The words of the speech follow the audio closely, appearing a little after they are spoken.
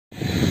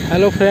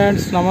Hello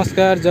friends,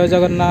 नमस्कार, जय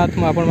जगन्नाथ।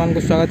 मु आपण मान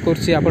स्वागत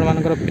करछि आपण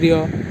मानकर प्रिय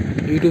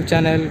यूट्यूब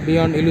चैनल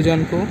बियॉन्ड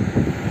इल्यूजन को।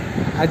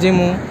 आज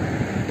मु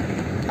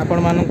आपण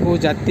मानकु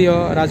जातीय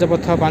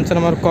राजपथ 5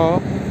 नंबर क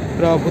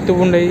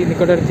भूतमुंडई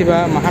निकट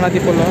थिबा महानदी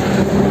पोल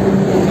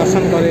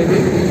दर्शन करेबी।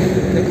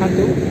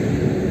 देखंतु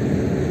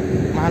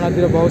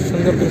महानदीर बहुत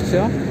सुंदर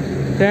दृश्य।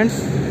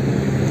 फ्रेंड्स,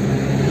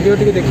 वीडियो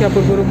टी देखिया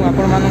पूर्व मु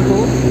आपण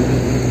मानकु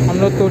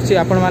अनुरोध करछि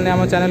आपण माने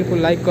हम चैनल को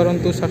लाइक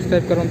करंतु,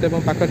 सब्सक्राइब करंतु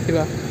एवं पाकर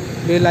थिबा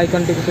बेल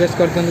आइकन टी प्रेस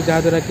कर दियंतु,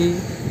 जहाँद्वारा कि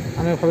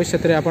आम भविष्य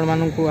में आपण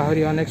मानकु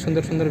आहरी अनेक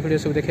सुंदर सुंदर वीडियो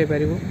सब देखाई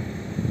पारिबु।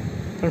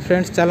 तो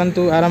फ्रेंड्स,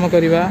 चलंतु आरंभ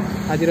करिबा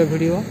आजिर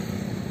वीडियो।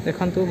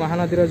 देखंतु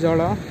महानदीर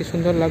जल कि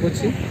सुंदर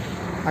लगुछि,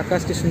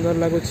 आकाश की सुंदर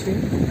लगुछि,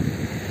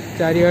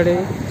 चारिआडे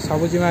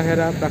सबुजिमा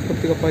घेरा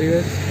प्राकृतिक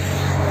परिवेश,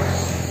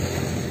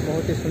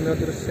 बहुत ही सुंदर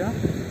दृश्य।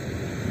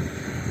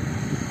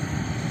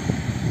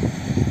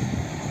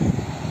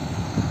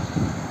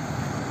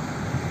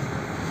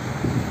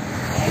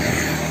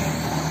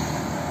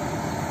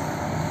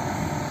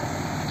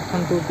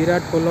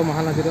 विराट पोल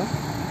महानदीर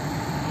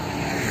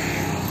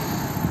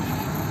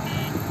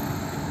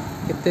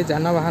केते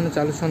जानवाहन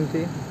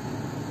चलुछंती।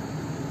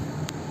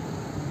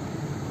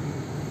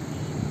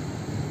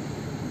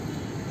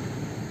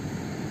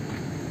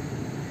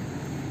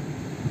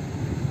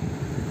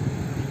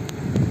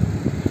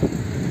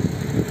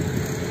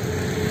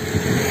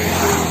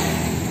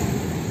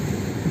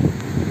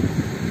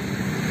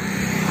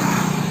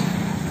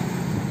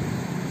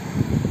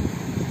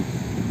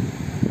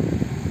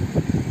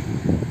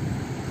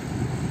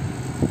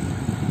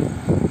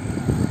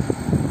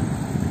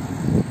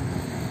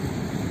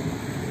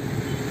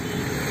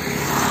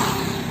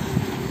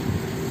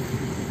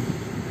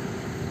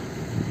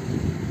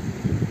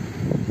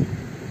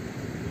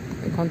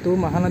 देखंतु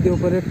महानदी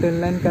ऊपर ट्रेन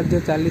लाइन कार्य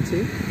चली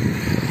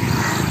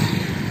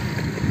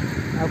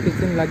किछ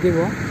दिन लगे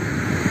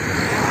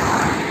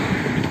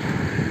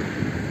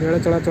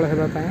रेल चलाचल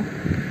होगापी।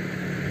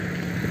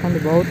 देखते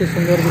बहुत ही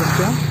सुंदर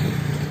दृश्य।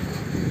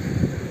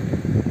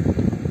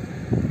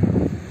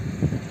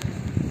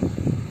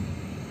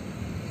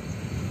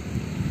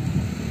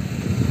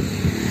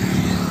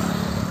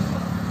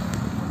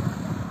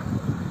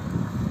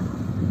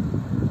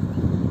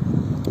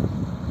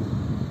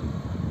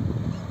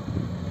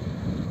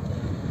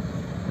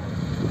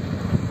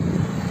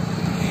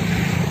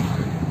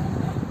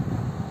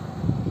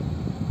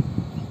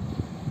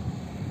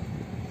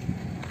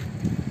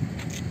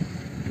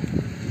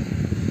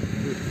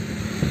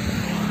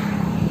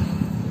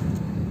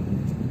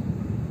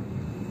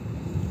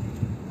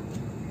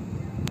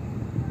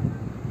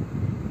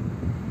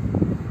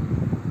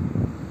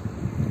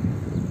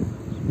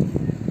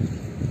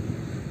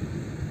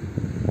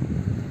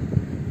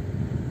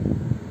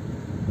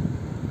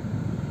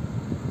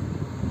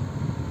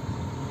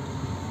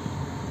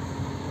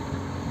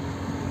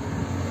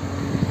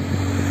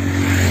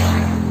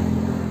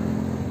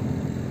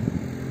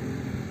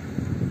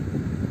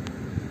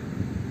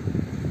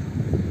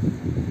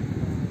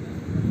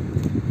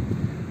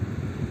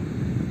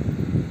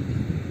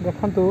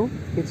 देखंतु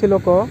किछि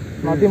लोक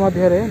नदी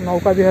मध्य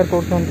नौका विहार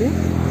करछंती।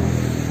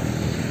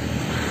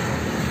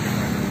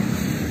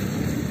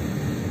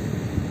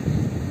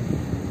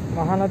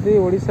 महानदी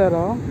ओडिशार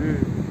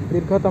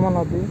दीर्घतम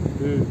नदी।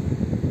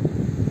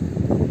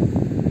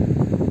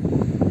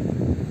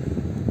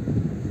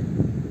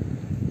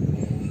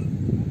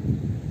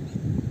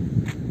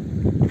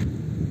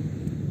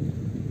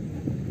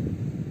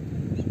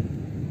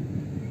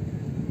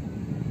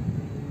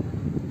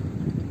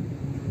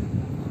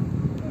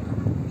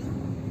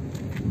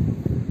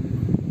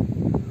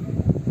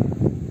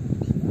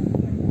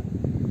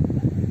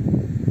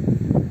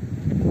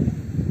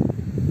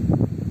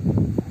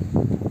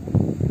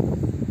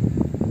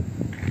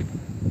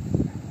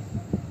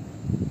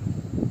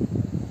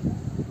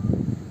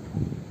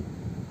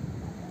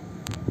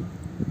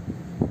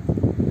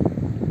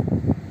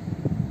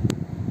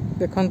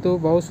 देखंतु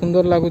बहुत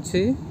सुंदर लगुछि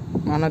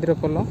महानदीर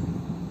पोल।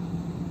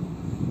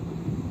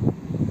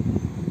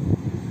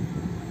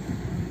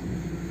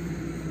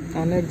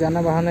 अनेक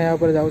जानवाहन या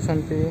ऊपर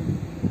जाउछंती।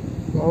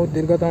 बहुत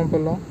दीर्घतम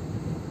पोल।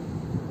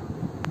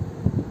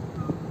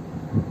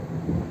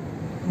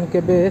 मु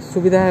केबे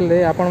सुविधा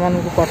हेले आपण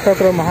मानकु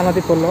कटक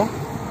महानदी पोल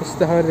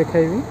निश्चित भाव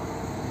देखाइबी।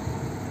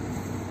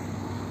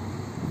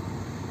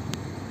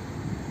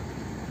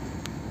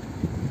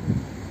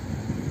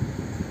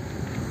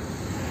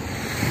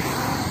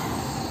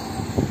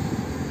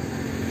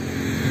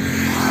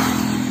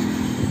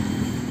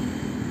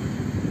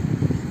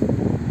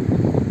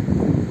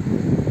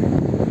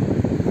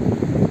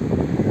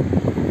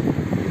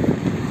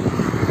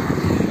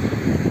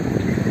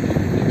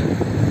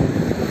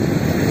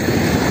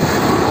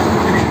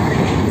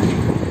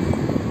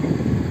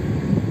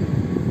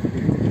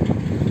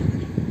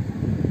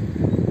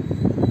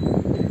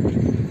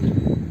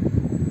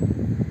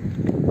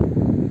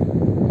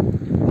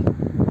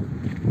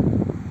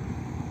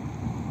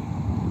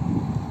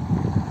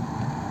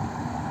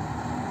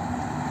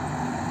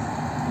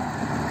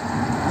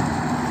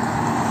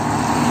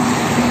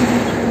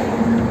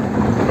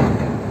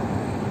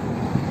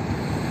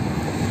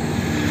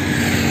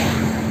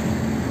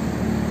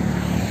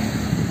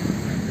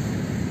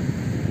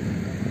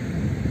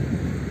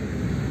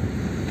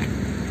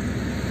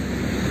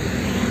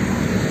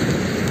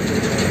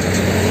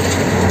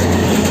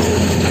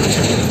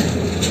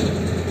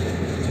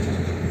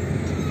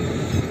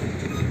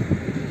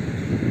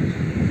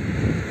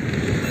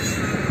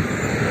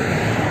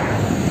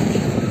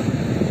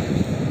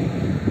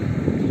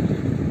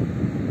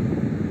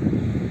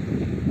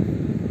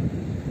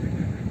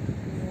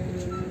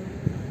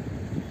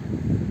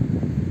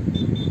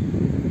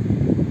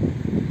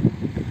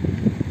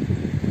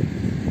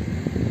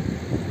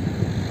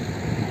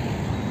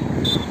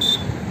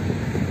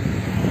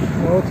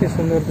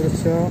 सुंदर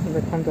दृश्य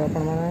देखते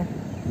आपण मैंने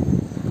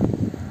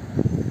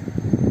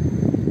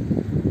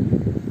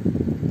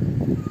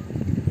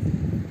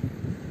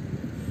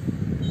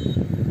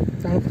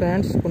तेणु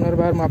फ्रेंड्स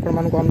पुनर्बार मुझे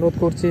अनुरोध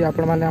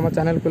करें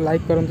चैनल को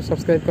लाइक करूँ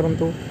सब्सक्राइब करूँ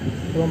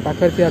और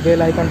पाखे थी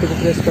बेल आइकन टी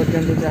प्रेस कर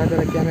दिखाँ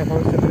जहाँद्वारा कि आम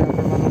भविष्य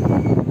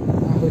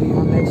आहरी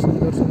अनेक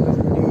सुंदर सुंदर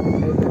वीडियो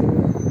दिखाई पारे।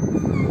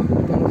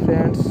 तेणु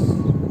फ्रेंड्स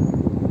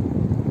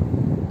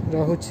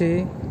रहुछि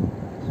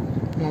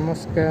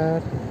नमस्कार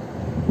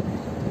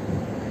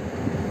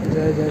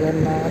जय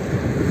जगन्नाथ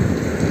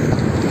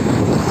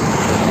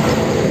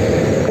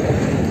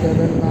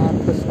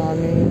जगन्नाथ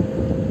स्वामी।